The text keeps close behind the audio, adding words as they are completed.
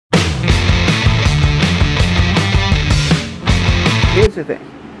here's the thing.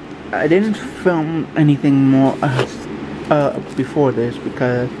 I didn't film anything more before this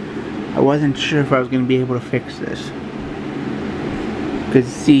because I wasn't sure if I was going to be able to fix this. Because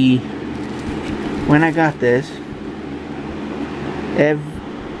see, when I got this,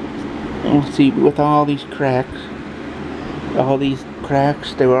 let's see, with all these cracks,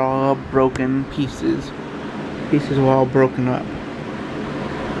 they were all broken pieces. Pieces were all broken up.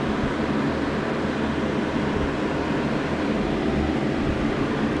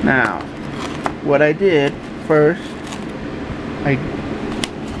 Now, what I did first,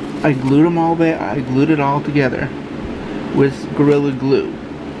 I glued them all back. I glued it all together with Gorilla Glue.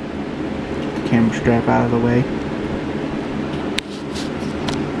 Get the camera strap out of the way.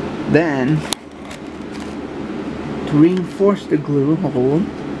 Then, to reinforce the glue hole,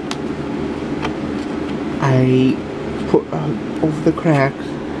 I put over the cracks.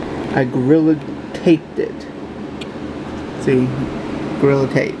 I Gorilla taped it. See, Gorilla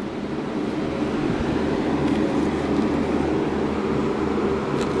tape.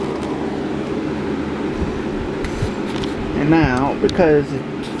 And now, because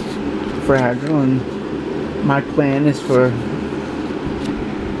it's fragile and my plan is for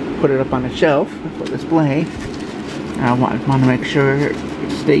put it up on a shelf for display, I want to make sure it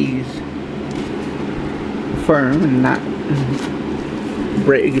stays firm and not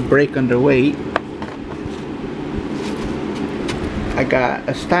break under weight. I got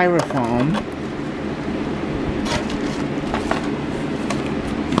a styrofoam.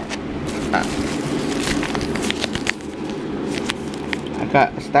 I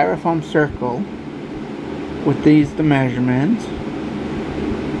got a styrofoam circle with the measurements.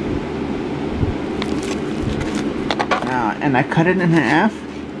 And I cut it in half,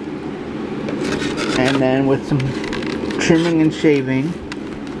 and then with some trimming and shaving,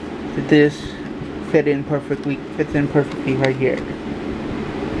 this fits in perfectly right here.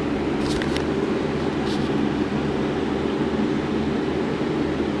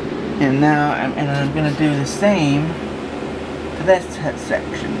 And now I'm gonna do the same to this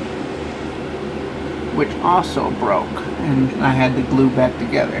section, which also broke, and I had to glue back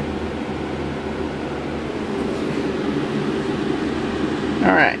together.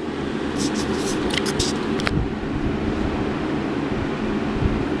 Alright.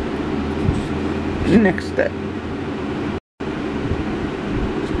 Next step.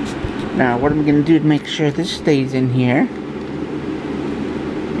 Now, what I'm going to do to make sure this stays in here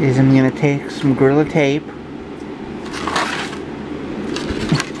is I'm going to take some Gorilla Tape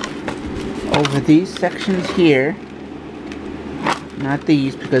over these sections here. Not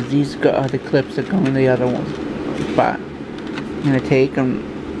these, because these are the clips that go in the other one spot. I'm going to take and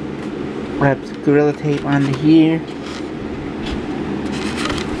wrap Gorilla Tape onto here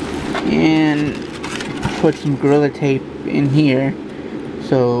and put some Gorilla Tape in here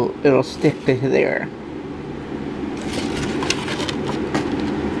so it'll stick to there,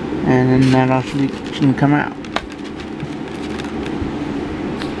 and then that all shouldn't come out.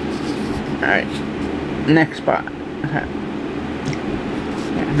 Alright, next spot. Okay.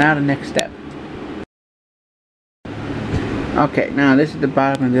 Now the next step. Okay, now this is the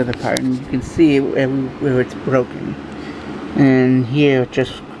bottom of the other part, and you can see where it's broken. And here,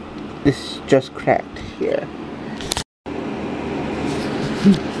 this just cracked here.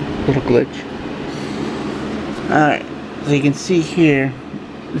 Little glitch. Alright, so you can see here,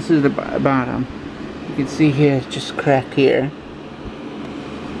 this is the bottom. You can see here, it's just cracked here.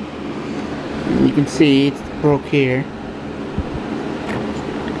 And you can see it's broke here.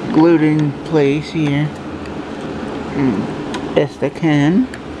 Glued in place here. Best I can.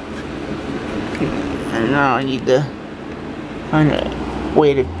 And now I need to find a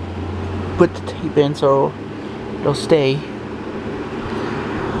way to put the tape in so it'll stay.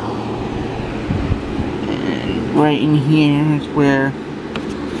 And right in here is where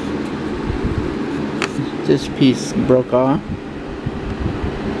this piece broke off.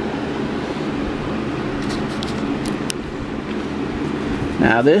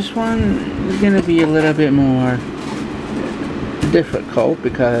 Now this one is going to be a little bit more difficult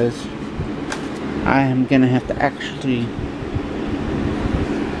because I am going to have to actually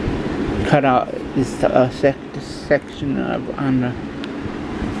cut out this section on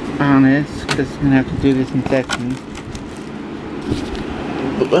this, because I'm going to have to do this in sections.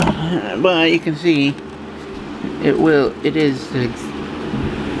 But you can see it is the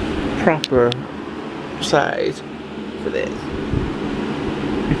proper size for this.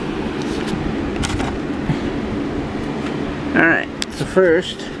 Alright, so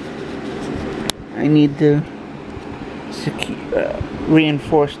first I need to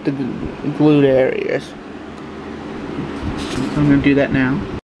reinforce the glued areas. I'm going to do that now.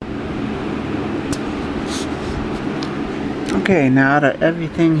 Okay, now that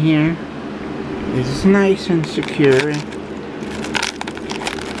everything here is nice and secure,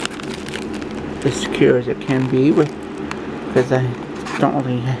 as secure as it can be, because I don't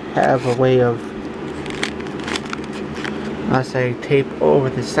really have a way of, unless I tape over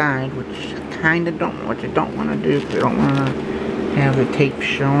the side, which I kind of don't, which I don't want to do, because I don't want to have the tape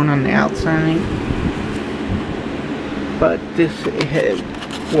shown on the outside. But this, it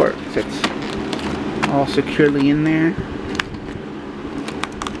works. It's all securely in there.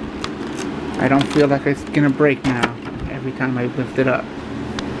 I don't feel like it's gonna break now every time I lift it up.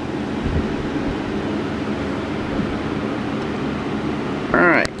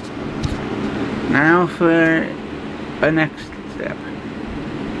 Alright, now for the next step.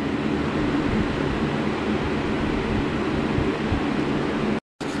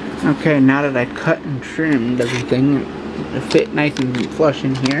 Okay, now that I cut and trimmed everything, it fit nice and flush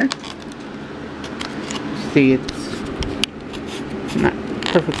in here. See, it's not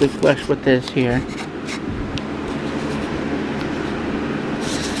perfectly flush with this here.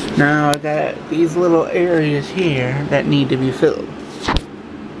 Now I got these little areas here that need to be filled.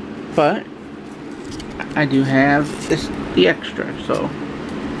 But I do have the extra, so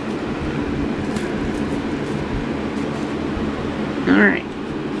alright.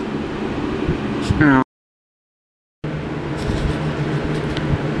 Now,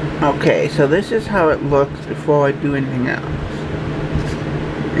 okay, so this is how it looks before I do anything else.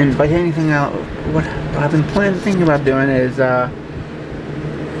 And by anything else, what I've been thinking about doing is,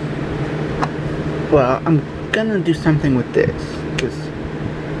 well, I'm gonna do something with this, because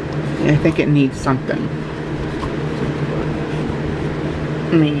I think it needs something.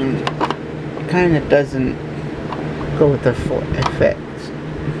 I mean, it kind of doesn't go with the full effects.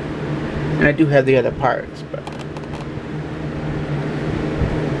 And I do have the other parts, but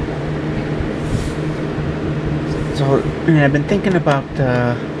so, and I've been thinking about,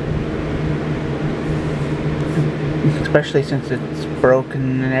 especially since it's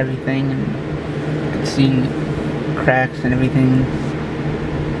broken and everything, and you can see cracks and everything.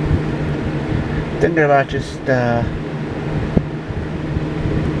 Thinking about just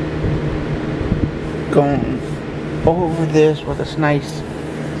going over this with this nice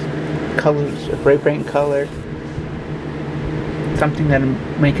colors, a spray paint color, something that'll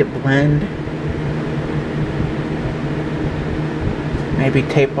make it blend. Maybe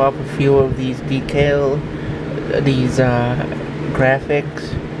tape up a few of these graphics.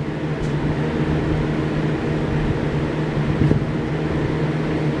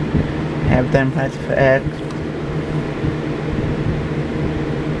 Have them press for X.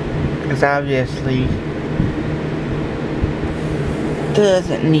 Because obviously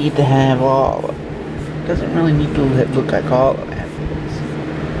doesn't need to have all of it. Doesn't really need to look like all of that.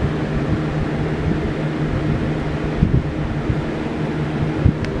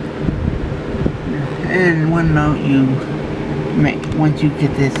 And one note, once you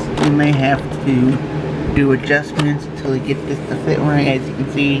get this, you may have to do adjustments until you get this to fit right. As you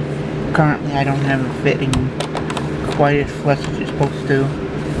can see, currently I don't have it fitting quite as flush as you're supposed to.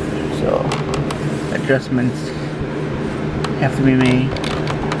 So, adjustments have to be made.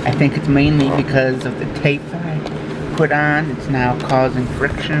 I think it's mainly because of the tape that I put on. It's now causing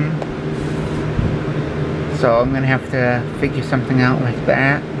friction. So I'm gonna have to figure something out like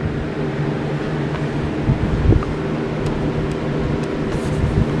that.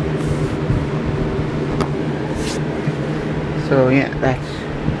 So yeah, that's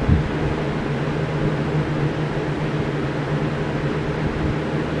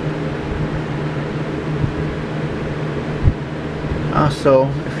also,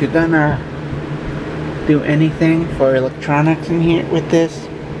 if you're gonna do anything for electronics in here with this,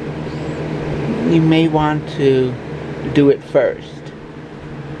 you may want to do it first,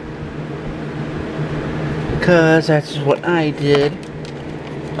 because that's what I did.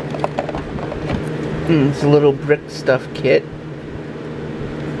 It's a little brick stuff kit.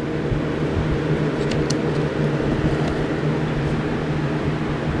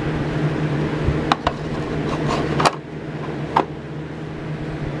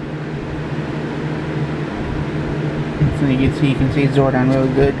 So you can see Zordon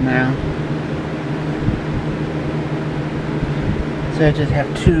really good now. So I just have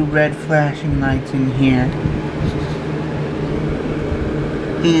two red flashing lights in here.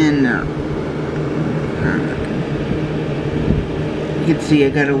 And you can see I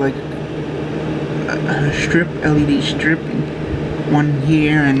got a strip, LED strip, and one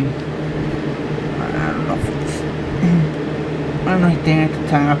here, and I don't know if it's one right there at the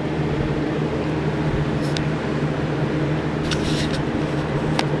top.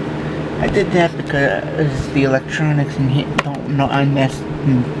 I did that because the electronics in here don't know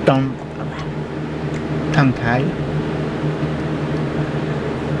don't tongue tied.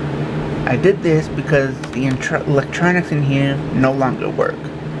 I did this because the electronics in here no longer work.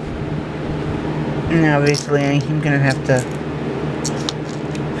 Now obviously I'm gonna have to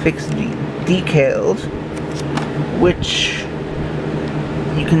fix the decals, which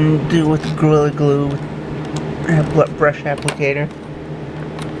you can do with Gorilla Glue brush applicator.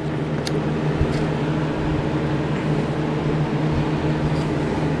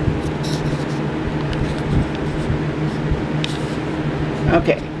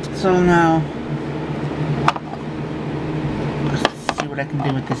 Okay, so now let's see what I can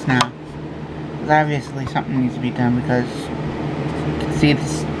do with this now. Because obviously something needs to be done, because you can see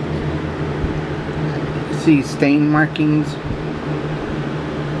this. See stain markings.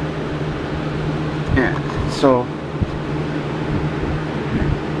 Yeah, so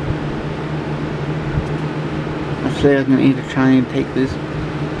actually I'm gonna either try and take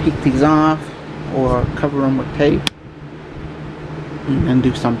these off, or cover them with tape and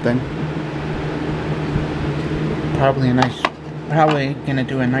do something. Probably gonna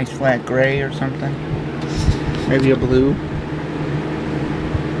do a nice flat gray or something. Maybe a blue.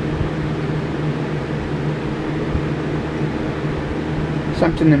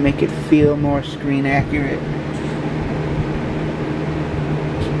 Something to make it feel more screen accurate.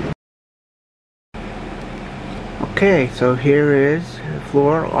 Okay, so here is the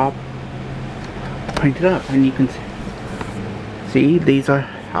floor all painted up, and you can see these are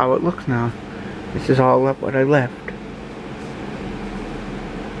how it looks now. This is all up what I left.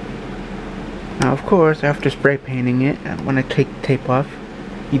 Now of course, after spray painting it, when I take the tape off,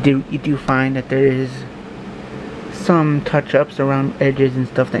 you do find that there is some touch-ups around edges and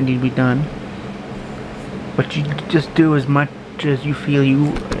stuff that need to be done. But you just do as much as you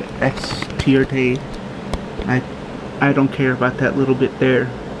feel that's to your taste. I don't care about that little bit there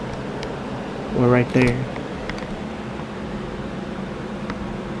or right there.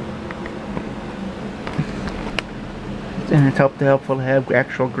 And it's helpful to have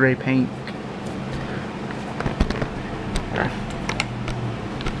actual gray paint.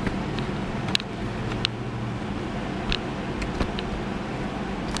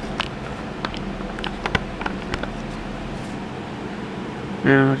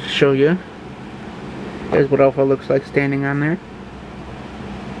 Now to show you, here's what Alpha looks like standing on there.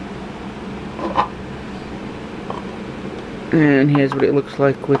 And here's what it looks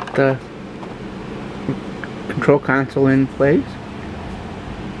like with the control console in place.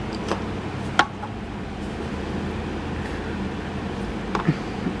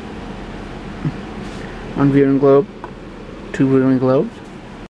 One viewing globe, two viewing globes.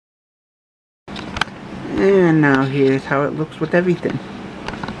 And now here's how it looks with everything.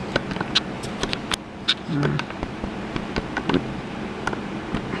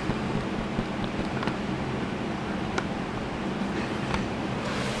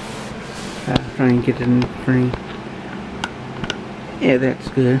 Try and get it in frame. Yeah, that's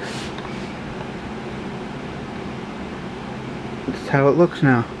good. That's how it looks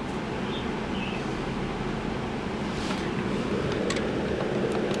now.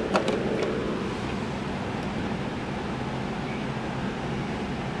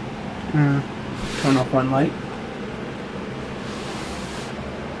 Turn off one light.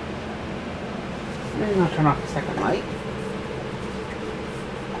 And I'll turn off the second light.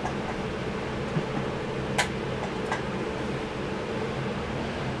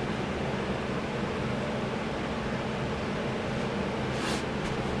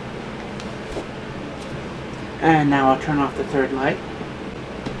 And now I'll turn off the third light.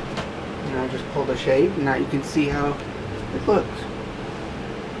 And I'll just pull the shade, and now you can see how it looks.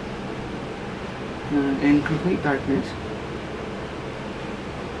 In complete darkness.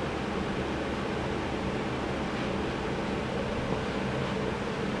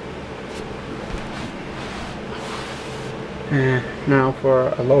 And now for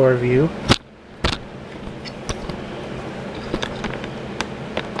a lower view.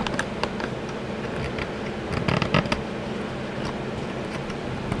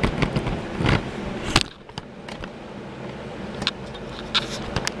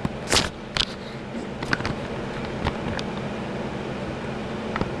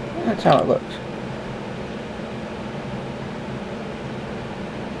 That's how it looks.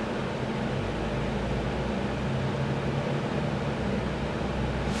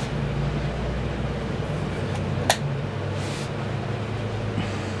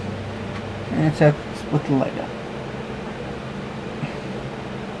 And it's a split the light up.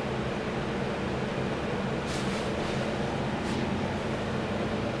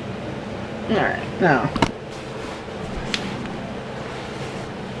 Alright, now.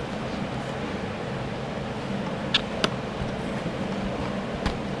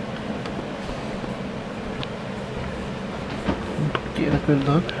 Get a good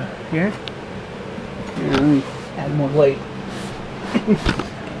look here. Here, let me add more light.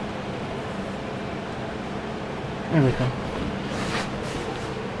 There we go.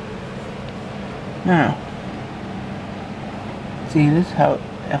 Now, see, this is how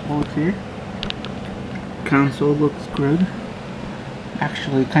it looks here. Console looks good.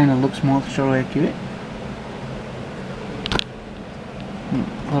 Actually, kind of looks more show accurate.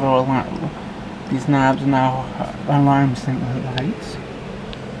 Little alarm. These knobs now alarm signal lights.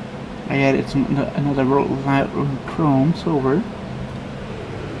 I added another light chrome silver.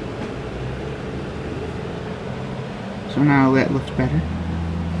 So now that looks better.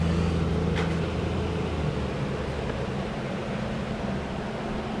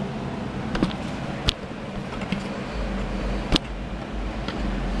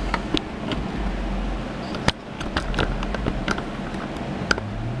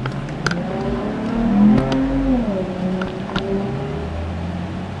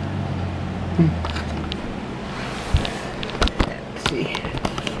 Let's see.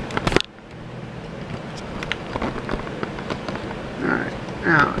 Alright,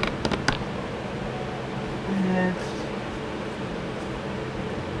 now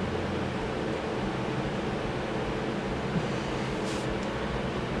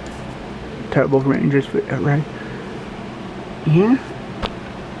Turbo Rangers fit right here.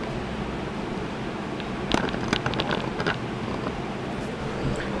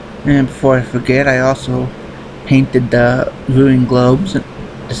 And before I forget, I also painted the viewing globes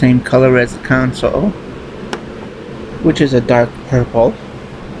the same color as the console, which is a dark purple,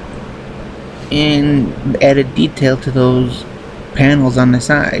 and added detail to those panels on the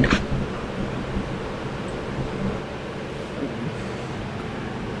side.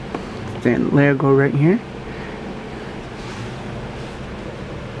 Then layer go right here.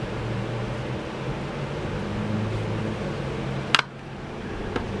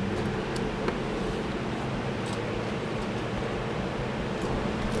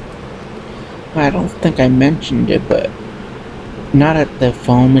 I don't think I mentioned it, but now that the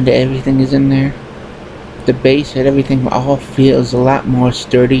foam and everything is in there, the base and everything all feels a lot more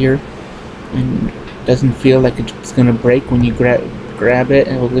sturdier and doesn't feel like it's gonna break when you grab it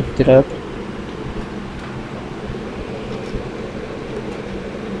and lift it up.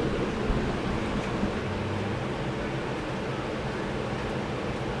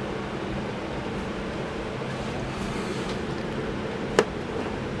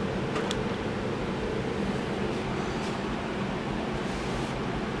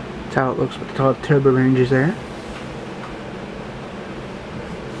 That's how it looks with the Turbo Rangers there.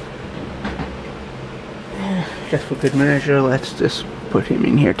 Just for good measure, let's just put him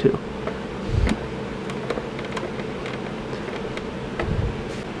in here too.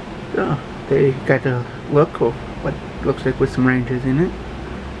 So, there you got the look of what it looks like with some Rangers in it.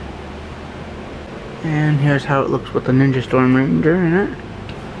 And here's how it looks with the Ninja Storm Ranger in it.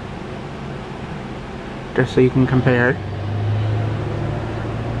 Just so you can compare.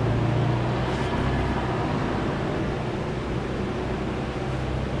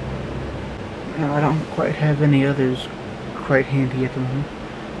 Now, I don't quite have any others quite handy at the moment.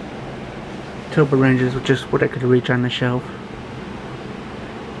 Turbo Rangers was just what I could reach on the shelf.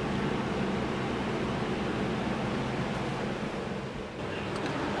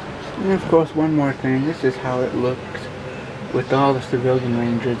 And of course, one more thing, this is how it looks with all the civilian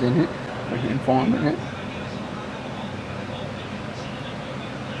Rangers in it, or in form in it.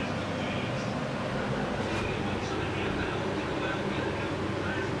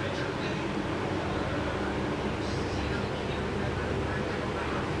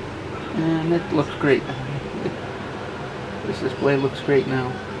 And it looks great. This display looks great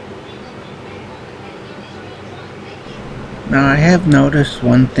now. Now I have noticed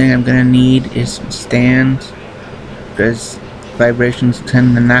one thing I'm gonna need is some stands, because vibrations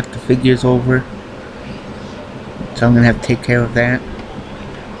tend to knock the figures over. So I'm gonna have to take care of that.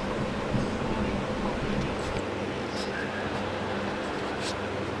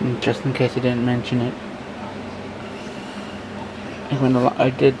 And just in case I didn't mention it, I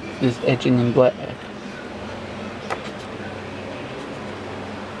did this edging in black.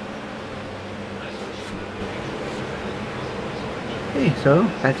 Okay, so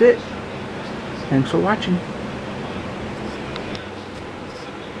that's it. Thanks for watching.